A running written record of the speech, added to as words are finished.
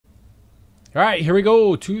All right, here we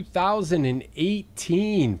go.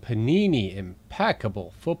 2018 Panini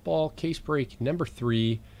Impeccable Football Case Break number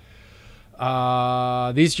 3. These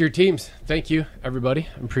are your teams. Thank you, everybody.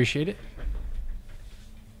 I appreciate it.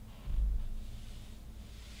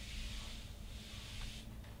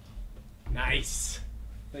 Nice.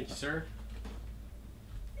 Thank you, sir.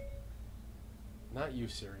 Not you,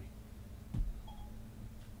 Siri.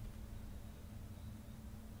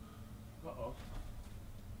 Uh-oh.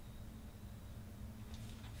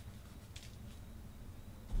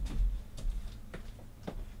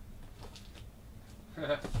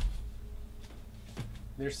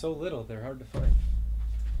 They're so little, they're hard to find.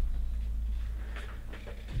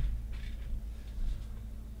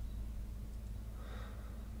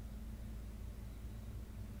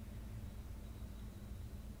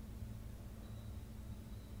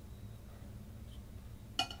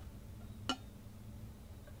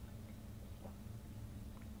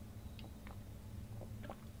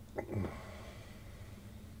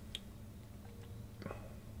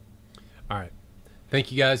 All right.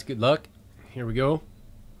 Thank you guys. Good luck. Here we go.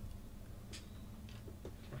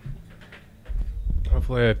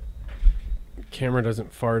 Hopefully the camera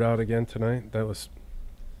doesn't fart out again tonight. That was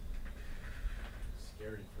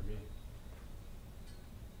scary for me.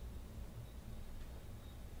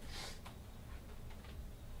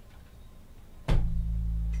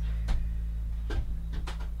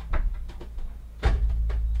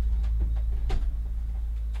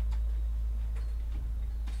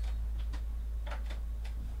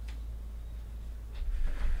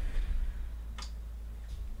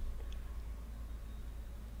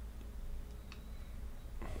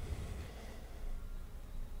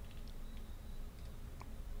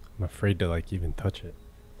 I'm afraid to like even touch it.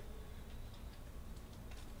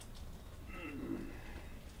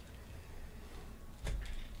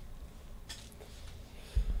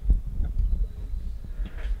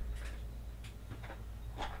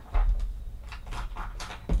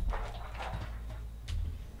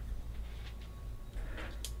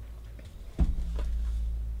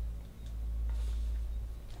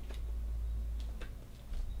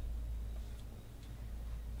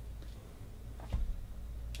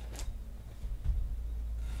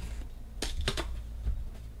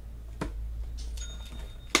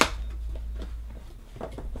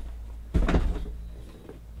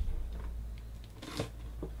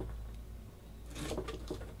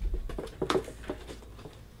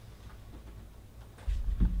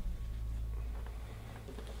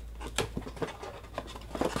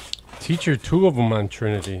 Teacher, 2 of them on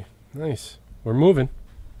Trinity. Nice. We're moving.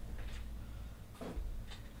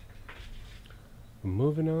 We're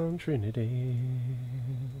moving on Trinity.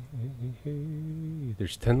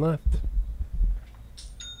 There's 10 left.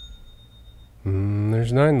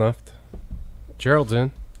 There's 9 left. Gerald's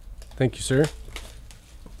in. Thank you, sir.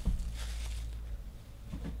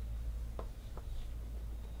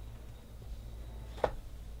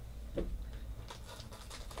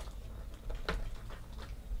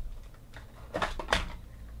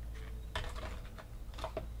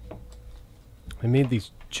 I made these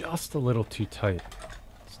just a little too tight.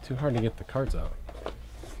 It's too hard to get the cards out. I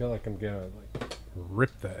feel like I'm gonna like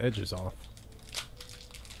rip the edges off.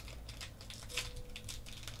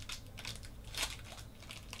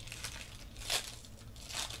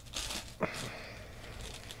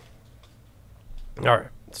 All right,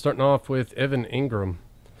 starting off with Evan Ingram,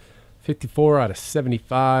 54 out of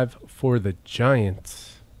 75 for the Giants.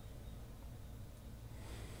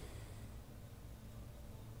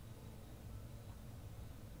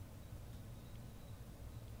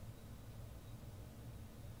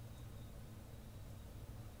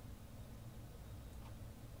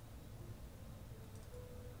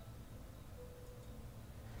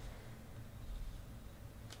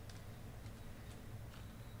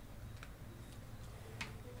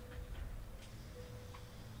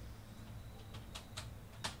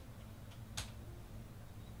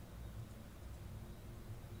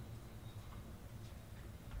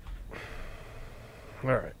 All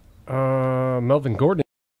right. Melvin Gordon.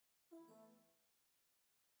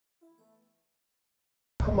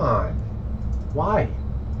 Come on. Why?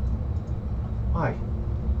 Why?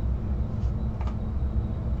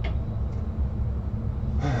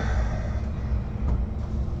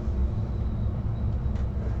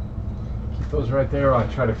 Keep those right there while I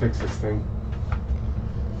try to fix this thing.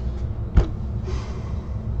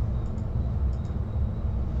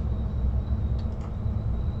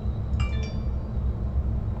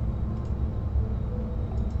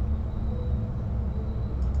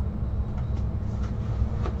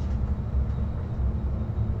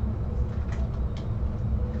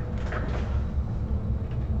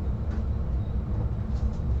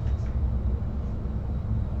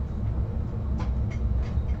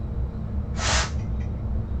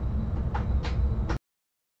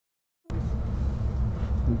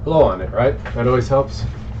 blow on it, right? That always helps.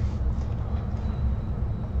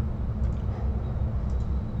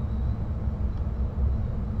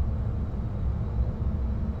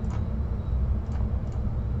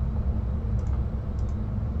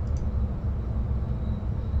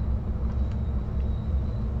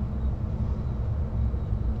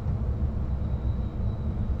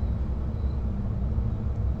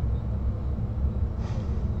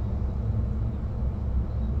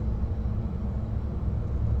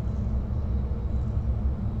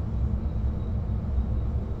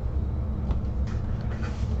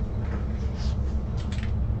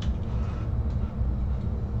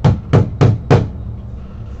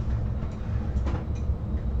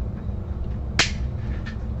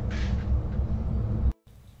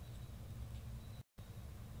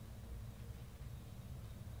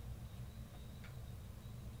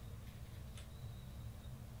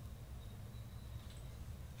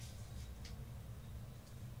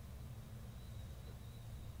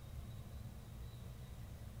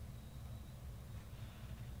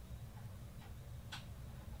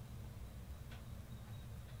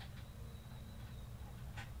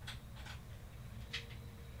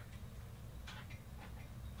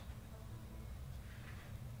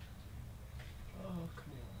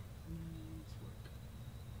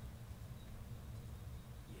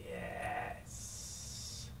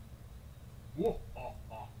 Whoa.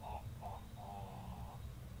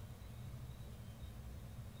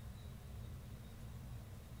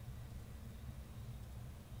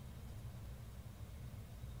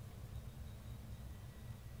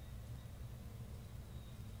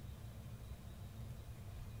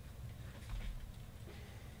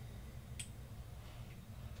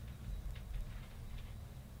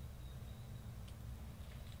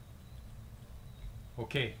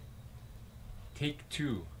 Okay, take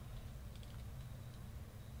two.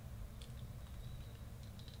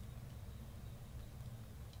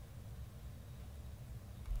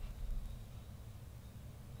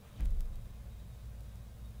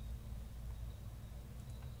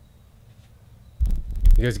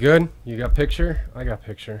 You guys good? You got picture? I got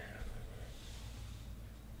picture.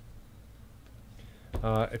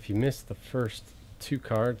 If you missed the first two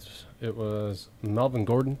cards, it was Melvin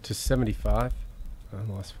Gordon to 75. I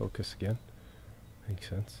lost focus again. Makes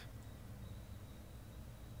sense.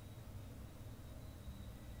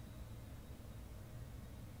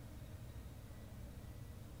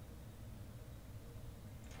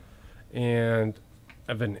 And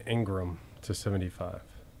Evan Ingram to 75.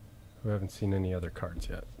 We haven't seen any other cards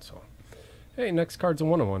yet. So, hey, next card's a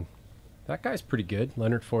 101. That guy's pretty good.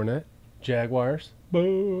 Leonard Fournette, Jaguars.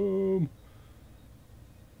 Boom.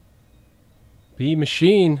 B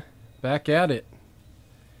Machine, back at it.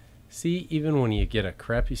 See, even when you get a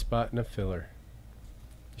crappy spot in a filler,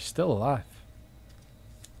 you're still alive.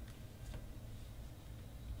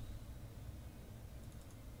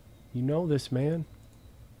 You know this, man.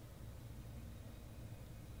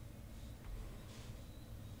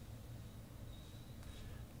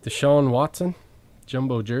 Deshaun Watson,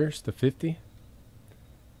 Jumbo Jers to 50.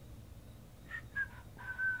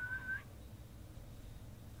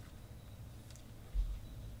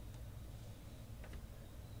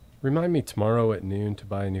 Remind me tomorrow at noon to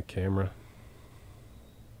buy a new camera.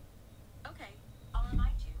 Okay, I'll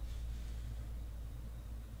remind you.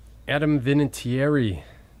 Adam Vinatieri.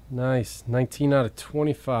 Nice. 19 out of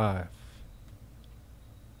 25.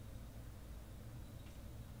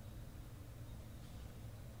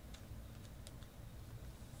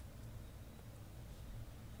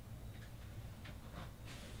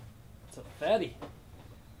 It's a fatty.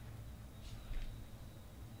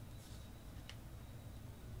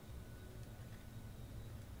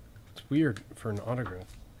 Weird for an autograph.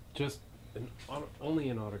 Just only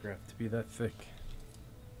an autograph to be that thick.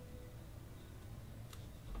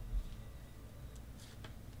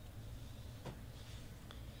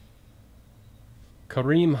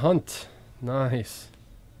 Kareem Hunt. Nice.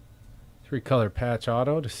 3-color patch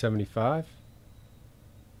auto to 75.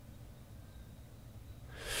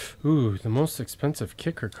 Ooh, the most expensive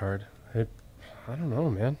kicker card. I don't know,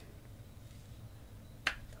 man.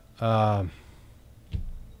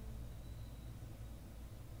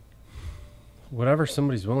 Whatever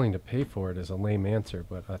somebody's willing to pay for it is a lame answer,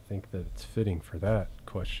 but I think that it's fitting for that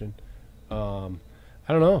question. I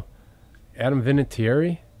don't know. Adam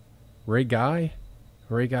Vinatieri? Ray Guy?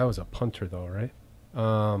 Ray Guy was a punter, though, right?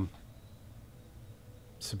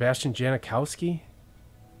 Sebastian Janikowski?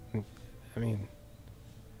 I mean,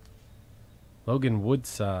 Logan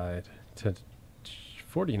Woodside to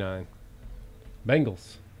 49.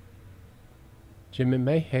 Bengals. Jimmy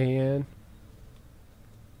Mahan.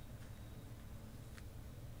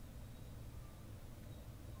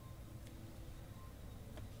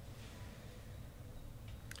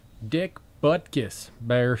 Dick Butkus,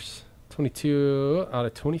 Bears. 22 out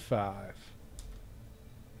of 25.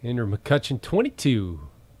 Andrew McCutcheon, 22.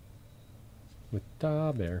 With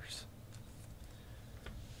the Bears.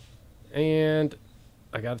 And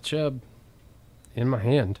I got a Chubb in my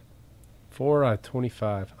hand. 4 out of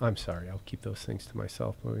 25. I'm sorry, I'll keep those things to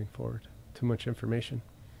myself moving forward. Too much information.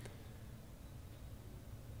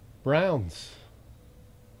 Browns.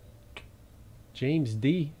 James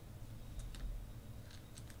D.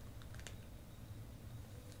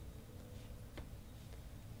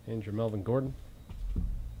 Andrew Melvin Gordon.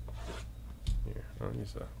 Here, I'll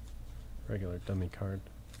use a regular dummy card.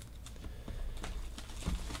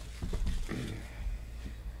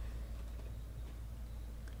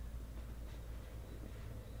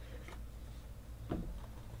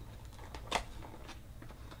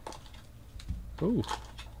 Ooh,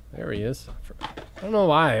 there he is. I don't know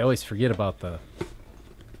why I always forget about the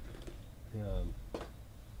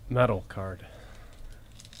metal card.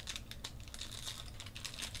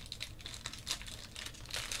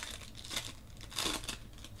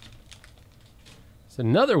 It's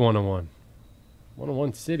another 101.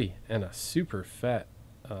 101 City and a super fat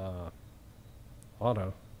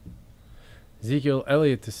auto. Ezekiel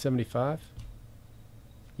Elliott to 75.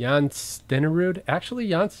 Jan Stenerud. Actually,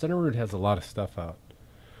 Jan Stenerud has a lot of stuff out.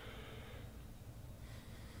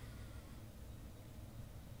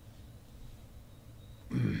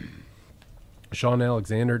 Sean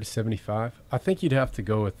Alexander to 75. I think you'd have to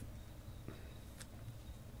go with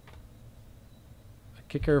a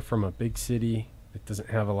kicker from a big city that doesn't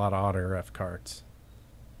have a lot of autograph cards.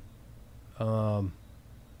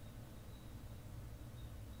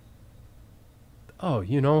 Oh,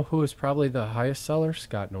 you know who is probably the highest seller?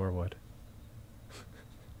 Scott Norwood.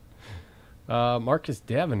 Marcus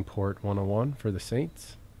Davenport, 101 for the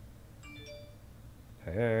Saints.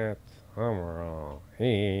 Pat Summerall.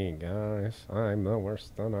 Hey, guys. I'm the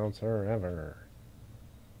worst announcer ever.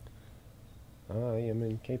 I am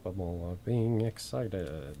incapable of being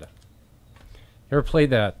excited. You ever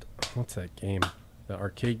played that? What's that game? The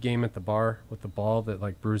arcade game at the bar with the ball that,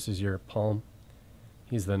 like, bruises your palm?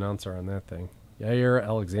 He's the announcer on that thing. Yair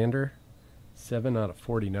Alexander, 7 out of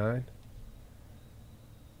 49.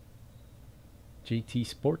 JT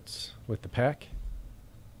Sports with the pack.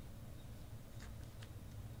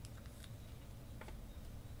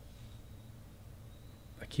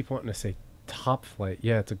 I keep wanting to say Top Flight.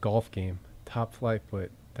 Yeah, it's a golf game. Top Flight, but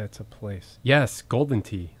that's a place. Yes, Golden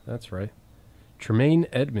Tee. That's right. Tremaine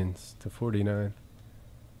Edmonds to 49.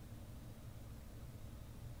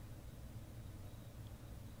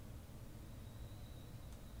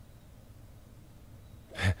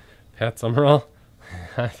 Pat Summerall.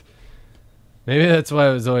 Maybe that's why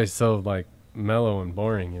it was always so, like, mellow and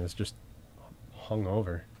boring. It was just hung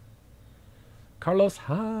over. Carlos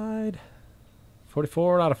Hyde.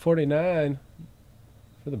 44 out of 49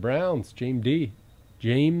 for the Browns. James D.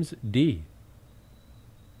 James D.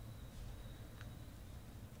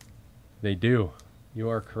 They do. You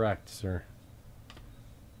are correct, sir.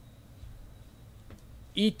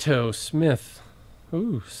 Ito Smith.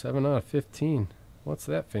 Ooh, 7 out of 15. What's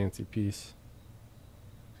that fancy piece?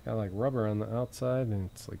 It's got like rubber on the outside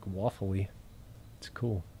and it's like waffly. It's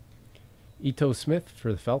cool. Ito Smith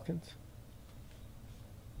for the Falcons.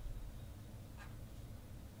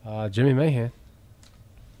 Jimmy Mahan.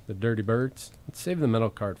 The Dirty Birds. Let's save the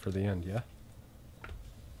metal card for the end, yeah?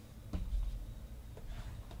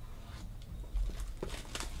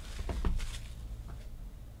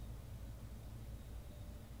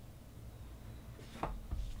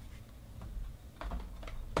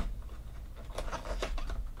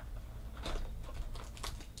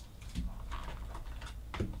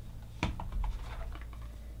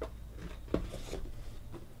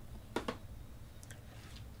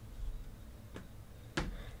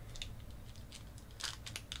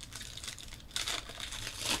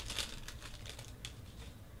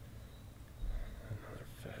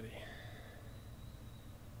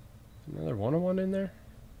 Another 101 in there.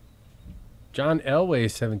 John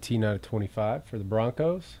Elway, 17 out of 25 for the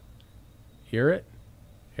Broncos. Hear it?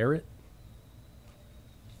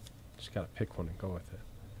 Just got to pick one and go with it.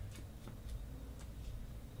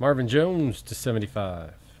 Marvin Jones to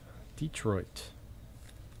 75. Detroit.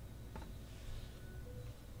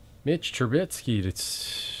 Mitch Trubisky to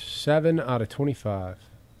 7 out of 25.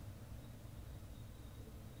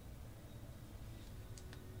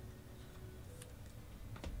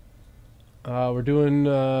 We're doing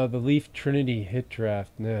the Leaf Trinity hit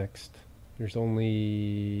draft next. There's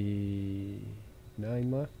only 9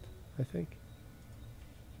 left, I think.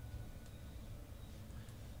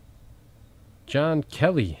 John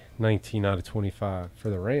Kelly, 19 out of 25 for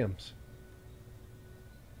the Rams.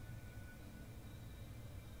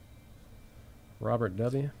 Robert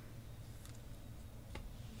W.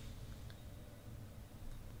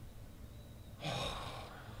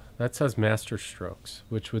 That says master strokes,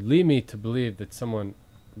 which would lead me to believe that someone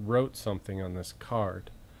wrote something on this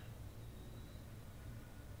card.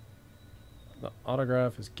 The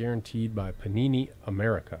autograph is guaranteed by Panini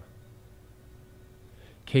America.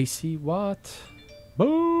 Casey Watt.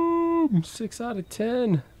 Boom! 6 out of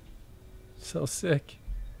 10. So sick.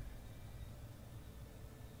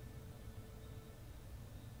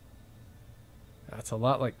 That's a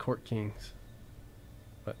lot like Court Kings,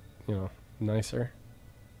 but, you know, nicer.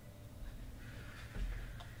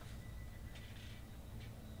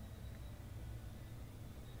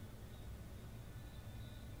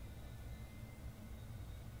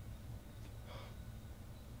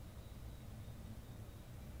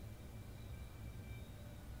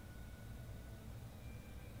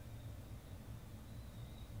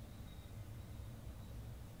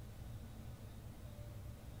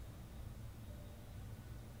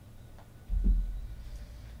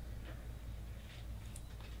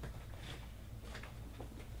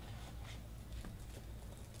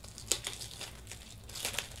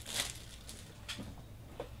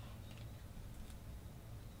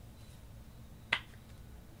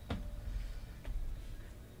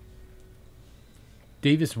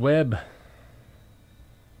 Davis Webb.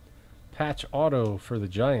 Patch auto for the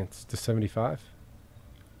Giants to 75.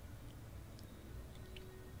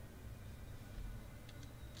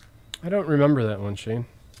 I don't remember that one, Shane.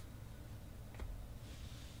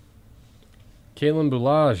 Kalen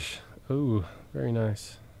Boulage. Oh, very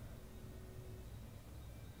nice.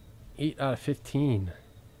 8 out of 15.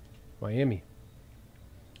 Miami.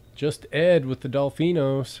 Just Ed with the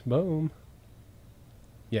Dolphinos. Boom.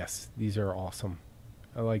 Yes, these are awesome.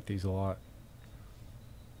 I like these a lot.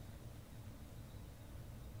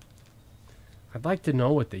 I'd like to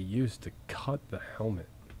know what they used to cut the helmet.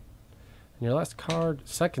 And your last card,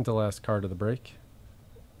 second to last card of the break.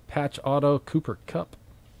 Patch auto, Cooper Kupp.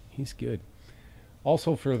 He's good.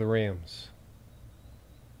 Also for the Rams.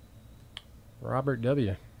 Robert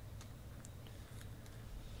W.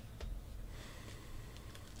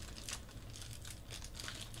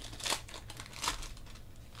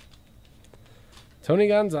 Tony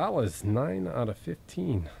Gonzalez, 9 out of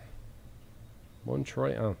 15. 1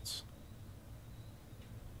 troy ounce.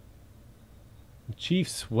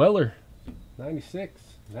 Chiefs, Weller, 96.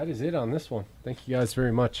 That is it on this one. Thank you guys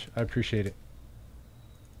very much. I appreciate it.